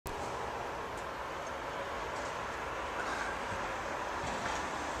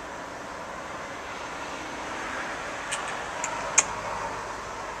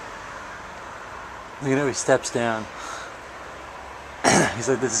You know, he steps down. He's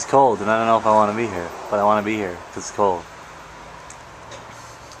like, this is cold, and I don't know if I want to be here, but I want to be here because it's cold.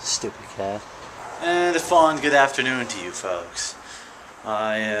 Stupid cat. And a fond good afternoon to you folks.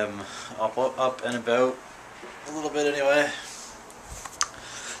 I am up and about a little bit anyway.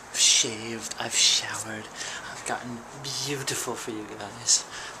 I've shaved, I've showered, I've gotten beautiful for you guys.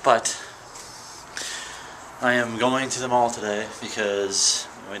 But I am going to the mall today because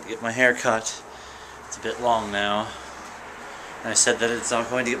I'm going to get my hair cut. It's a bit long now. And I said that it's not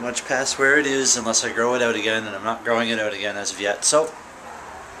going to get much past where it is unless I grow it out again, and I'm not growing it out again as of yet. So,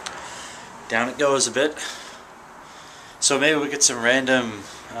 down it goes a bit. So maybe we get some random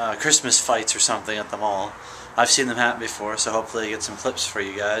Christmas fights or something at the mall. I've seen them happen before, so hopefully I get some clips for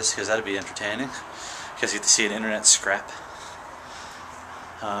you guys, because that'd be entertaining. Because you get to see an internet scrap.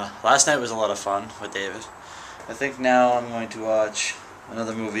 Last night was a lot of fun with David. I think now I'm going to watch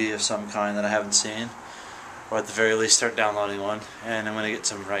another movie of some kind that I haven't seen. Or at the very least start downloading one, and I'm going to get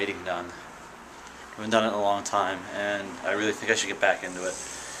some writing done. I haven't done it in a long time, and I really think I should get back into it.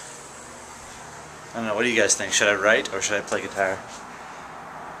 I don't know, what do you guys think? Should I write, or should I play guitar?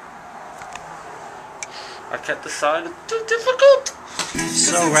 I can't decide, it's too difficult!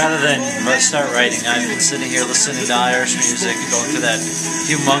 So rather than start writing, I've been sitting here listening to Irish music, going through that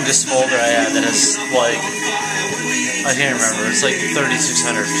humongous folder I had that has, like, I can't remember, it's like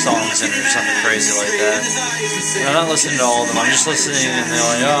 3,600 songs in it or something crazy like that. And I'm not listening to all of them, I'm just listening and they're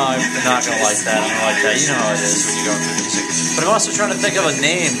like, oh, I'm not going to like that, I'm going to like that. You know how it is when you go through music. But I'm also trying to think of a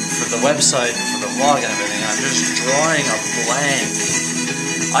name for the website, for the vlog and everything. I'm just drawing a blank.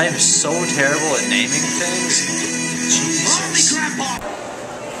 I am so terrible at naming things. Jesus.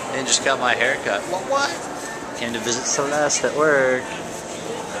 And just got my hair cut. What? Came to visit Celeste at work.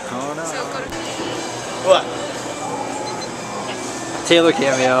 Oh no. What? Taylor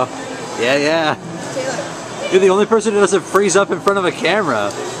cameo. Yeah. Taylor. You're the only person who doesn't freeze up in front of a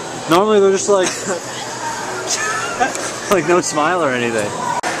camera. Normally they're just like, like no smile or anything.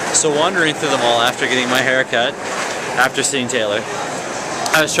 So wandering through the mall after getting my hair cut, after seeing Taylor,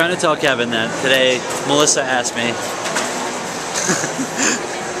 I was trying to tell Kevin that today Melissa asked me,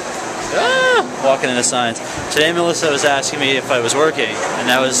 walking into signs. Today Melissa was asking me if I was working, and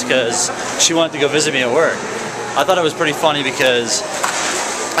that was because she wanted to go visit me at work. I thought it was pretty funny because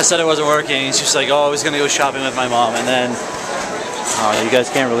I said I wasn't working. She was like, oh, I was going to go shopping with my mom, and then, oh, you guys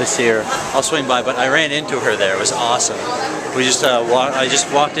can't really see her. I'll swing by, but I ran into her there. It was awesome. We just I just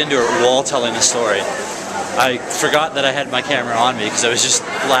walked into her while telling the story. I forgot that I had my camera on me because I was just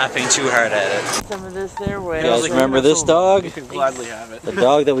laughing too hard at it. Some of this their way. You guys remember this dog? You can gladly have it. The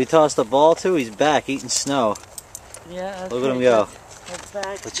dog that we tossed the ball to, he's back eating snow. Yeah, that's look at him go. That's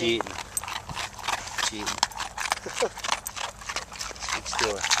back. What's he eating? What's he eating?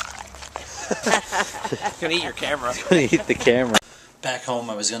 He's gonna eat your camera. He's gonna eat the camera. Back home,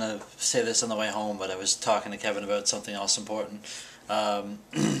 I was gonna say this on the way home, but I was talking to Kevin about something else important.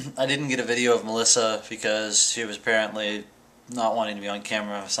 I didn't get a video of Melissa because she was apparently not wanting to be on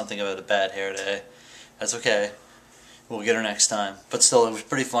camera. Something about a bad hair day. That's okay. We'll get her next time. But still, it was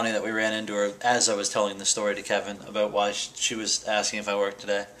pretty funny that we ran into her as I was telling the story to Kevin about why she was asking if I worked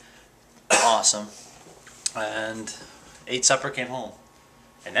today. Awesome. And ate supper, came home.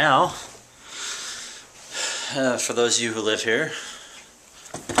 And now, for those of you who live here,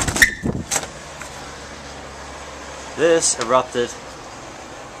 this erupted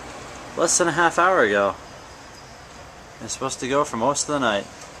less than a half hour ago. It's supposed to go for most of the night.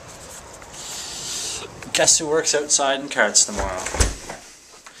 Guess who works outside in carts tomorrow?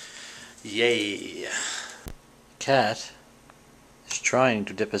 Yay. Cat is trying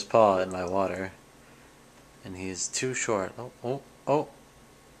to dip his paw in my water, and he is too short. Oh,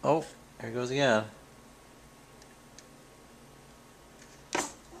 there he goes again.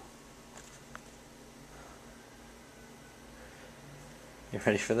 You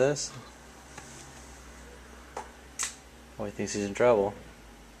ready for this? Oh, he thinks he's in trouble.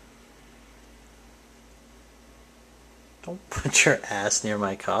 Don't put your ass near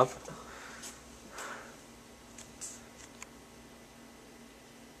my cup.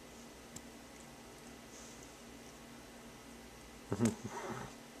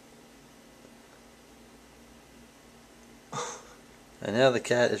 And now the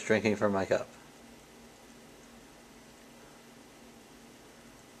cat is drinking from my cup.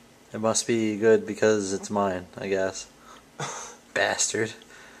 It must be good because it's mine, I guess. Bastard.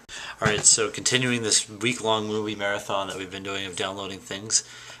 Alright, so continuing this week-long movie marathon that we've been doing of downloading things,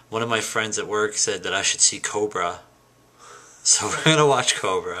 one of my friends at work said that I should see Cobra. So we're gonna watch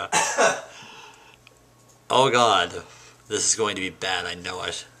Cobra. Oh god, this is going to be bad, I know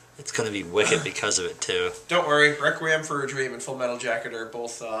it. It's gonna be wicked because of it too. Don't worry, Requiem for a Dream and Full Metal Jacket are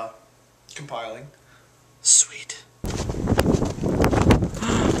both compiling. Sweet.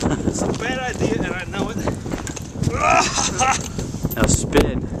 It's a bad idea, and I know it. Now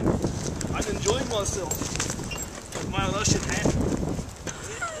spin. I'm enjoying myself. My luscious hand.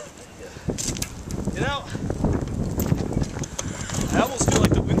 You know, I almost feel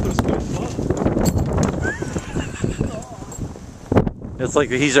like the window's going fun. It's like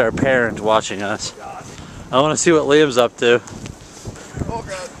he's our parent watching us. I want to see what Liam's up to. Oh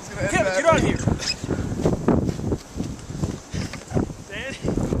god, it's gonna end badly. Get out of here! Dan?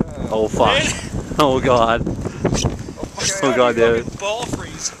 Oh fuck. Oh god. Oh god damn it. Ball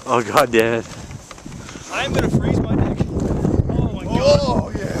freeze. Oh god damn it. I'm gonna freeze my neck. Oh my god.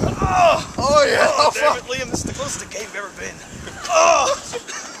 Oh yeah. Oh yeah. Oh, damn it, Liam, this is the closest the game's ever been. Oh!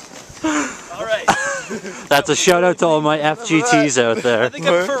 Alright. That's a shout out to all my FGTs out there. I think I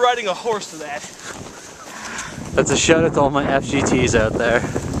prefer riding a horse to that. That's a shout out to all my FGTs out there.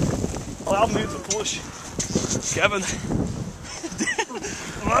 Allow me to push. Kevin.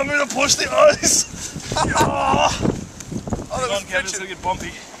 Allow me to push the ice. Oh, come on, Kevin, it's gonna get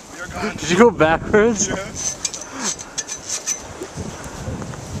bumpy. You're gone. Did you go backwards? Yes.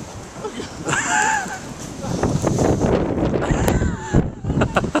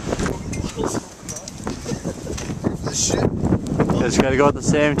 Shit. Just gotta go at the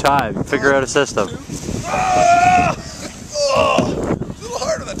same time. Figure out a system. Ah! Oh, a little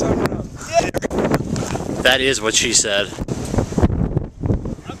harder that time around. That is what she said.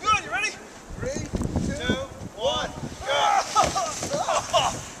 I'm good, you ready? 3, 2, 1,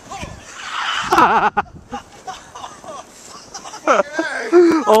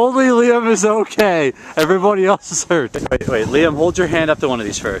 Only Liam is okay. Everybody else is hurt. Wait, Liam, hold your hand up to one of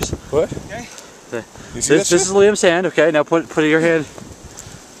these first. What? Okay. You see This is Liam's hand, okay? Now put your hand,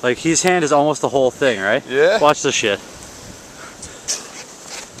 like his hand is almost the whole thing, right? Yeah. Watch this shit.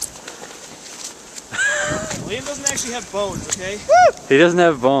 Liam doesn't actually have bones, okay? He doesn't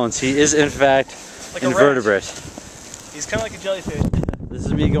have bones. He is in fact Like a rat. invertebrate. He's kind of like a jellyfish. This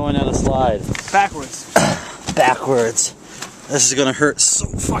is me going down a slide. Backwards. Backwards. This is gonna hurt so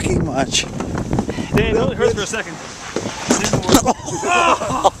fucking much. Dan, it only hurts for a second.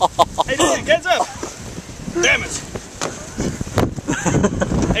 Hey, Dan, get up! Damn it!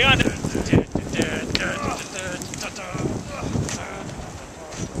 Hang on.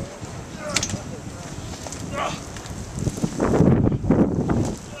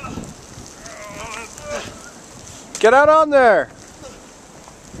 Get out on there.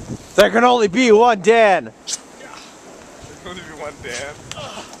 There can only be one Dan. There can only be one Dan.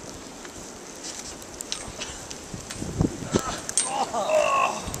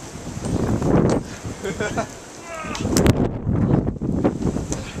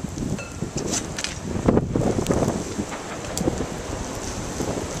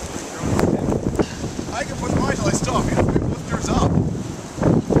 I can put mine till I stop. You don't lift yours up.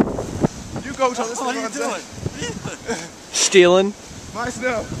 You go till this is What are you doing? Stealing. My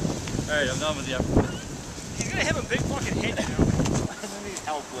snow. Alright, I'm done with the effort. He's gonna have a big fucking head now. I need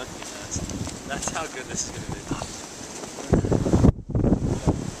help lifting this. That's how good this is gonna be.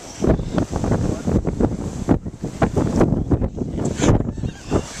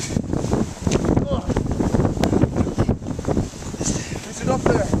 Is it up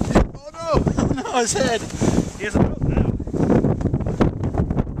there? Oh no! No, his head. He has a mouth now.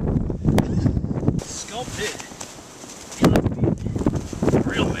 Sculpted. He looks deep. A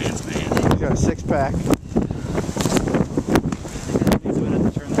real man's man. You got a 6-pack.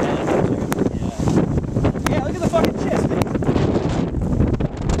 Yeah, look at the fucking chest, man.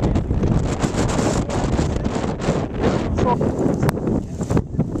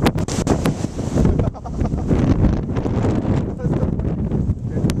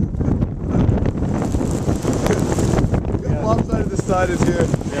 Lopsided this side is here.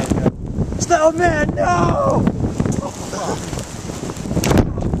 Snowman, no!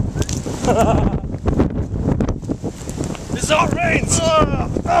 This is all rains!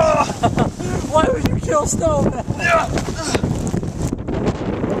 Why would you kill Snowman?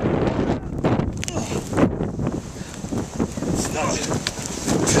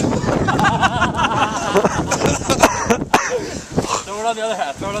 Throw it on the other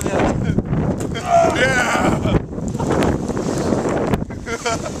half. Throw it on the other half. Yeah!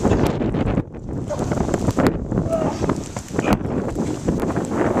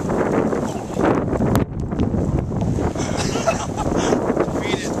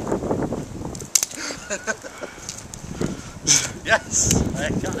 Yes! I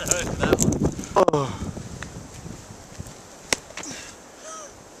got it that one. Oh.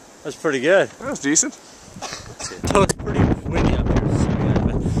 That's pretty good. That was decent. So it's pretty windy up here. So good,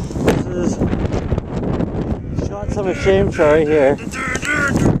 but this is shot some of shame shot right here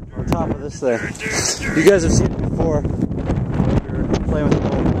on top of this thing. You guys have seen it before. You're playing with the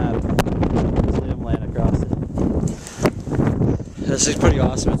golden map. See him laying across it. This is pretty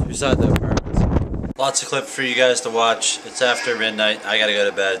awesome. It's beside the apartments. Lots of clips for you guys to watch. It's after midnight. I gotta go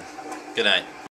to bed. Good night.